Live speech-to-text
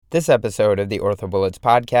This episode of the OrthoBullets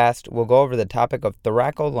podcast will go over the topic of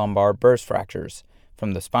thoracolumbar burst fractures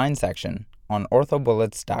from the spine section on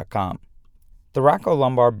orthobullets.com.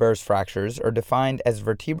 Thoracolumbar burst fractures are defined as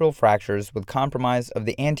vertebral fractures with compromise of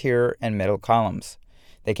the anterior and middle columns.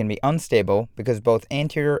 They can be unstable because both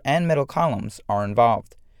anterior and middle columns are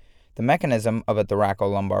involved. The mechanism of a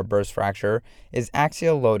thoracolumbar burst fracture is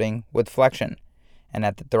axial loading with flexion, and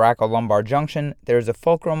at the thoracolumbar junction, there is a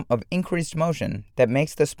fulcrum of increased motion that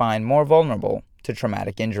makes the spine more vulnerable to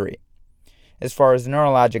traumatic injury. As far as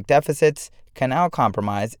neurologic deficits, canal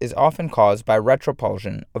compromise is often caused by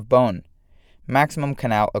retropulsion of bone. Maximum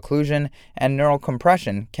canal occlusion and neural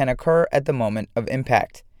compression can occur at the moment of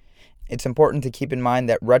impact. It's important to keep in mind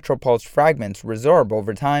that retropulsed fragments resorb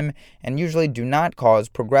over time and usually do not cause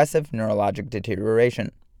progressive neurologic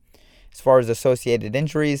deterioration. As far as associated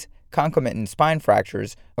injuries, concomitant spine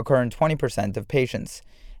fractures occur in 20% of patients,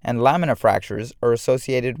 and lamina fractures are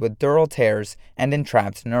associated with dural tears and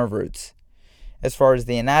entrapped nerve roots. As far as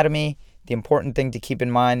the anatomy, the important thing to keep in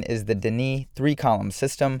mind is the Denis three-column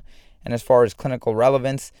system, and as far as clinical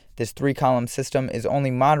relevance, this three-column system is only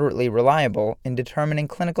moderately reliable in determining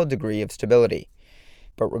clinical degree of stability.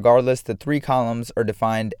 But regardless, the three columns are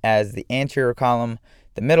defined as the anterior column,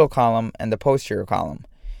 the middle column, and the posterior column.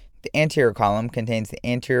 The anterior column contains the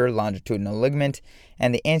anterior longitudinal ligament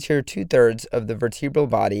and the anterior two-thirds of the vertebral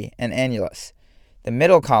body and annulus. The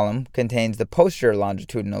middle column contains the posterior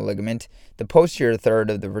longitudinal ligament, the posterior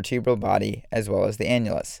third of the vertebral body, as well as the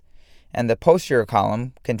annulus. And the posterior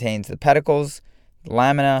column contains the pedicles, the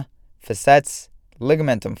lamina, facets,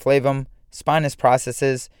 ligamentum flavum, spinous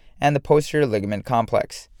processes, and the posterior ligament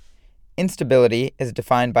complex. Instability is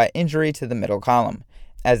defined by injury to the middle column,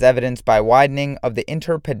 as evidenced by widening of the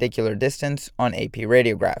interpedicular distance on AP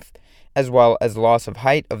radiograph, as well as loss of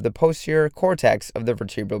height of the posterior cortex of the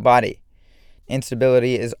vertebral body.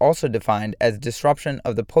 Instability is also defined as disruption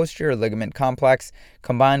of the posterior ligament complex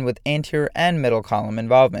combined with anterior and middle column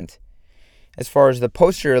involvement. As far as the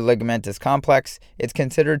posterior ligamentous complex, it's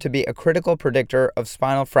considered to be a critical predictor of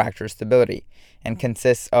spinal fracture stability and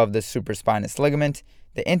consists of the supraspinous ligament,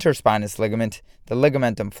 the interspinous ligament, the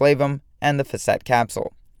ligamentum flavum, and the facet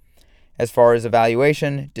capsule. As far as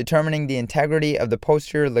evaluation, determining the integrity of the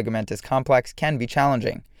posterior ligamentous complex can be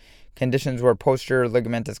challenging. Conditions where posterior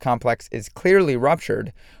ligamentous complex is clearly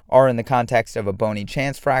ruptured are in the context of a bony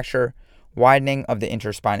chance fracture, widening of the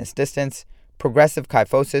interspinous distance, progressive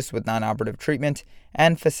kyphosis with non-operative treatment,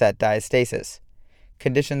 and facet diastasis.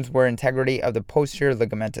 Conditions where integrity of the posterior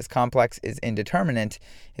ligamentous complex is indeterminate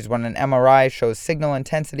is when an MRI shows signal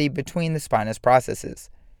intensity between the spinous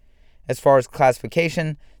processes. As far as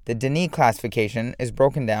classification, the Denis classification is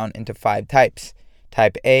broken down into 5 types: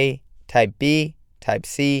 Type A, Type B, Type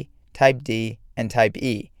C, Type D, and Type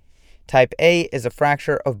E. Type A is a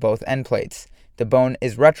fracture of both end plates. The bone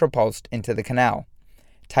is retropulsed into the canal.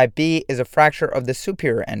 Type B is a fracture of the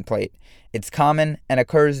superior end plate. It's common and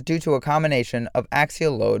occurs due to a combination of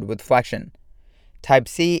axial load with flexion. Type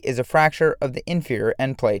C is a fracture of the inferior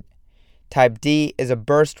end plate. Type D is a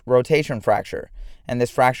burst rotation fracture, and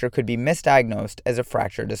this fracture could be misdiagnosed as a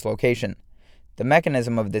fracture dislocation. The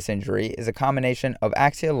mechanism of this injury is a combination of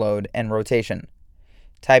axial load and rotation.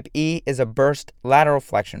 Type E is a burst lateral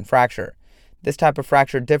flexion fracture. This type of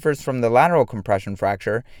fracture differs from the lateral compression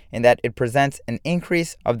fracture in that it presents an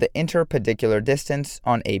increase of the interpedicular distance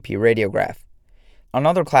on AP radiograph.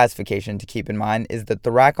 Another classification to keep in mind is the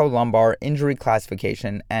thoracolumbar injury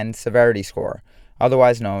classification and severity score,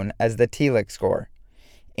 otherwise known as the TLIC score.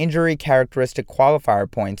 Injury characteristic qualifier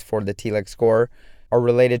points for the TLIC score are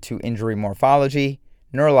related to injury morphology,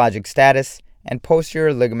 neurologic status, and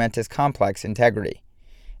posterior ligamentous complex integrity.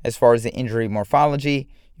 As far as the injury morphology,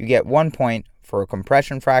 you get 1 point for a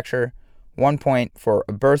compression fracture, 1 point for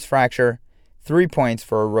a burst fracture, 3 points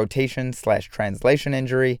for a rotation/translation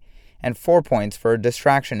injury, and 4 points for a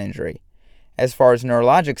distraction injury. As far as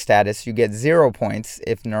neurologic status, you get 0 points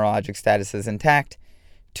if neurologic status is intact,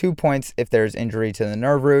 2 points if there's injury to the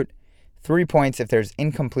nerve root, 3 points if there's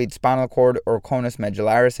incomplete spinal cord or conus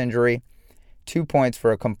medullaris injury, 2 points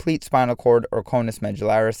for a complete spinal cord or conus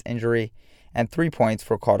medullaris injury, and 3 points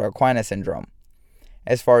for cauda-equina syndrome.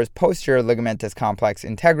 As far as posterior ligamentous complex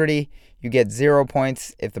integrity, you get 0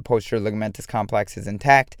 points if the posterior ligamentous complex is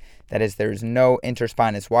intact, that is, there is no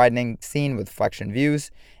interspinous widening seen with flexion views,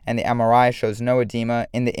 and the MRI shows no edema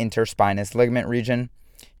in the interspinous ligament region.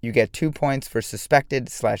 You get 2 points for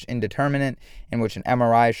suspected/indeterminate, in which an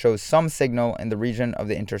MRI shows some signal in the region of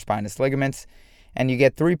the interspinous ligaments, and you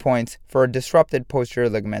get 3 points for a disrupted posterior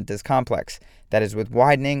ligamentous complex, that is, with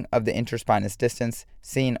widening of the interspinous distance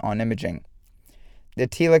seen on imaging. The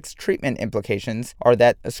TLIC's treatment implications are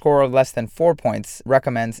that a score of less than 4 points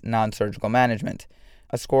recommends non-surgical management.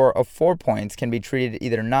 A score of 4 points can be treated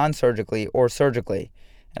either non-surgically or surgically,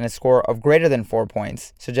 and a score of greater than 4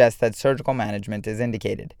 points suggests that surgical management is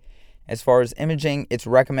indicated. As far as imaging, it's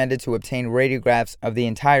recommended to obtain radiographs of the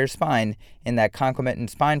entire spine in that concomitant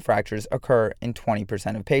spine fractures occur in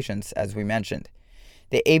 20% of patients, as we mentioned.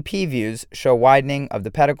 The AP views show widening of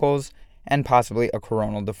the pedicles and possibly a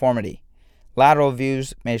coronal deformity. Lateral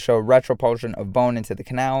views may show retropulsion of bone into the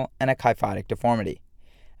canal and a kyphotic deformity.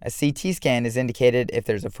 A CT scan is indicated if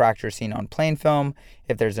there's a fracture seen on plain film,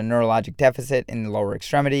 if there's a neurologic deficit in the lower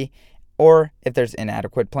extremity, or if there's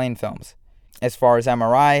inadequate plain films. As far as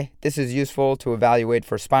MRI, this is useful to evaluate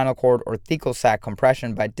for spinal cord or thecal sac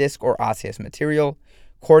compression by disc or osseous material,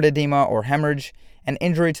 cord edema or hemorrhage, and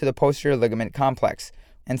injury to the posterior ligament complex,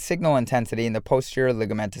 and signal intensity in the posterior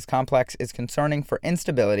ligamentous complex is concerning for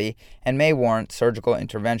instability and may warrant surgical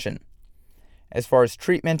intervention. As far as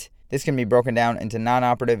treatment, this can be broken down into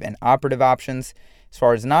non-operative and operative options. As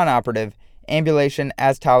far as non-operative, ambulation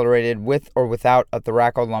as tolerated with or without a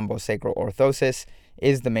thoracolumbar orthosis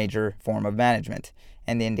is the major form of management,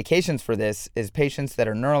 and the indications for this is patients that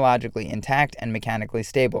are neurologically intact and mechanically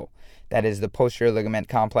stable. That is, the posterior ligament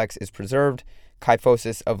complex is preserved,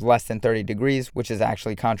 kyphosis of less than 30 degrees, which is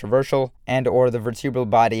actually controversial, and or the vertebral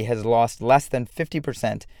body has lost less than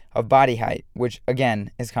 50% of body height, which again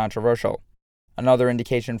is controversial. Another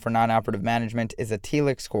indication for non-operative management is a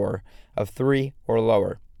TLIC score of 3 or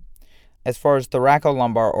lower. As far as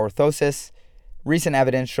thoracolumbar orthosis, recent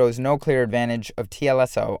evidence shows no clear advantage of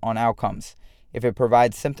TLSO on outcomes. If it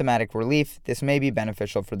provides symptomatic relief, this may be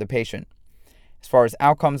beneficial for the patient. As far as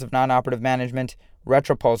outcomes of non-operative management,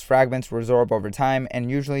 retropulse fragments resorb over time and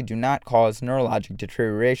usually do not cause neurologic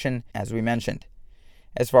deterioration, as we mentioned.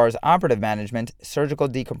 As far as operative management, surgical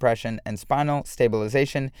decompression and spinal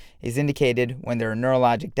stabilization is indicated when there are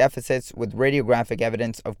neurologic deficits with radiographic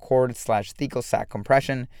evidence of cord/thecal sac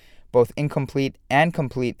compression. Both incomplete and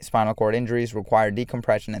complete spinal cord injuries require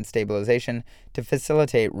decompression and stabilization to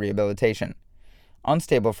facilitate rehabilitation.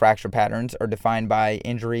 Unstable fracture patterns are defined by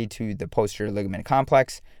injury to the posterior ligament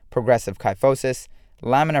complex, progressive kyphosis,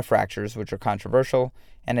 laminar fractures, which are controversial,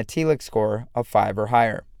 and a TLIC score of 5 or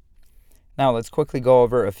higher. Now let's quickly go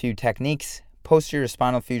over a few techniques. Posterior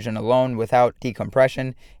spinal fusion alone without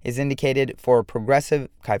decompression is indicated for progressive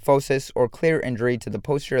kyphosis or clear injury to the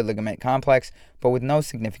posterior ligament complex, but with no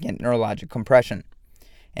significant neurologic compression.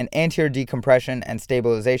 An anterior decompression and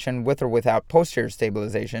stabilization with or without posterior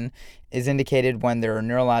stabilization is indicated when there are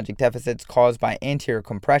neurologic deficits caused by anterior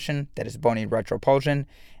compression, that is bony retropulsion,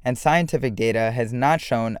 and scientific data has not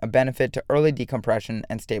shown a benefit to early decompression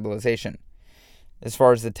and stabilization. As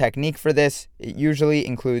far as the technique for this, it usually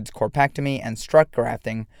includes corpectomy and strut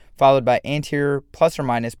grafting, followed by anterior plus or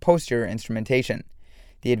minus posterior instrumentation.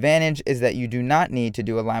 The advantage is that you do not need to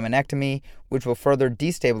do a laminectomy, which will further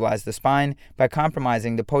destabilize the spine by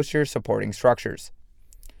compromising the posterior supporting structures.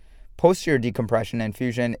 Posterior decompression and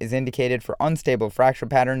fusion is indicated for unstable fracture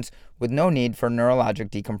patterns with no need for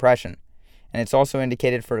neurologic decompression, and it's also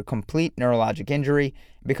indicated for a complete neurologic injury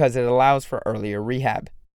because it allows for earlier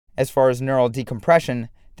rehab. As far as neural decompression,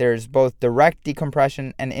 there is both direct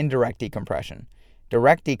decompression and indirect decompression.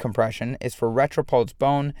 Direct decompression is for retropulsed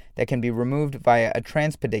bone that can be removed via a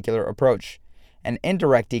transpedicular approach. And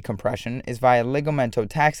indirect decompression is via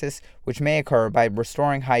ligamento-taxis, which may occur by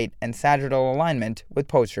restoring height and sagittal alignment with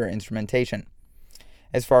posterior instrumentation.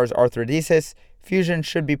 As far as arthrodesis, fusion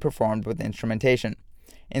should be performed with instrumentation.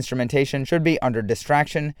 Instrumentation should be under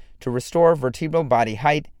distraction to restore vertebral body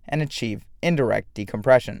height and achieve indirect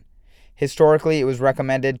decompression. Historically, it was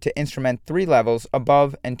recommended to instrument 3 levels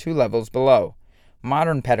above and 2 levels below.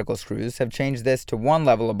 Modern pedicle screws have changed this to 1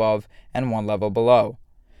 level above and 1 level below.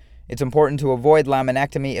 It's important to avoid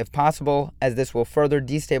laminectomy if possible, as this will further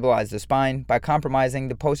destabilize the spine by compromising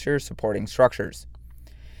the posterior supporting structures.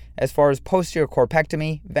 As far as posterior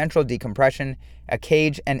corpectomy, ventral decompression, a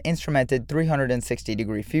cage, and instrumented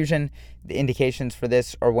 360-degree fusion, the indications for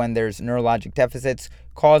this are when there's neurologic deficits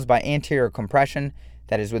caused by anterior compression,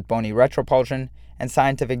 that is with bony retropulsion, and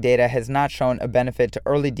scientific data has not shown a benefit to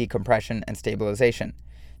early decompression and stabilization.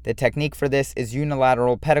 The technique for this is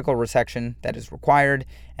unilateral pedicle resection that is required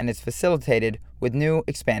and is facilitated with new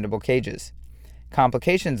expandable cages.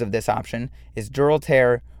 Complications of this option is dural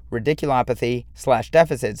tear,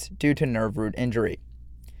 radiculopathy/deficits due to nerve root injury.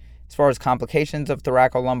 As far as complications of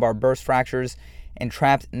thoracolumbar burst fractures,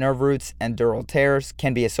 entrapped nerve roots and dural tears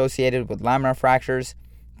can be associated with laminar fractures.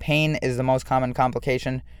 Pain is the most common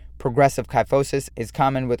complication. Progressive kyphosis is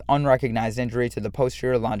common with unrecognized injury to the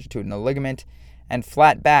posterior longitudinal ligament, and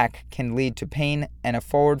flat back can lead to pain and a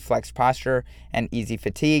forward flexed posture and easy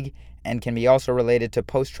fatigue, and can be also related to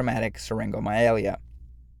post-traumatic syringomyelia.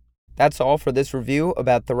 That's all for this review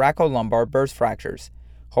about thoracolumbar burst fractures.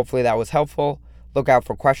 Hopefully that was helpful. Look out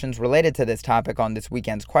for questions related to this topic on this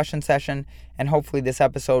weekend's question session, and hopefully this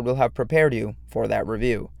episode will have prepared you for that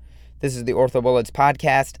review. This is the OrthoBullets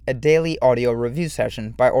podcast, a daily audio review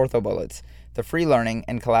session by OrthoBullets, the free learning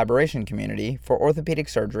and collaboration community for orthopedic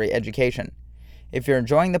surgery education. If you're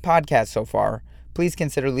enjoying the podcast so far, please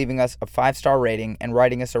consider leaving us a 5-star rating and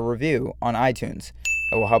writing us a review on iTunes.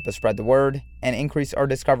 It will help us spread the word and increase our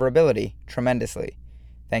discoverability tremendously.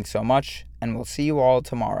 Thanks so much, and we'll see you all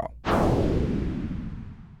tomorrow.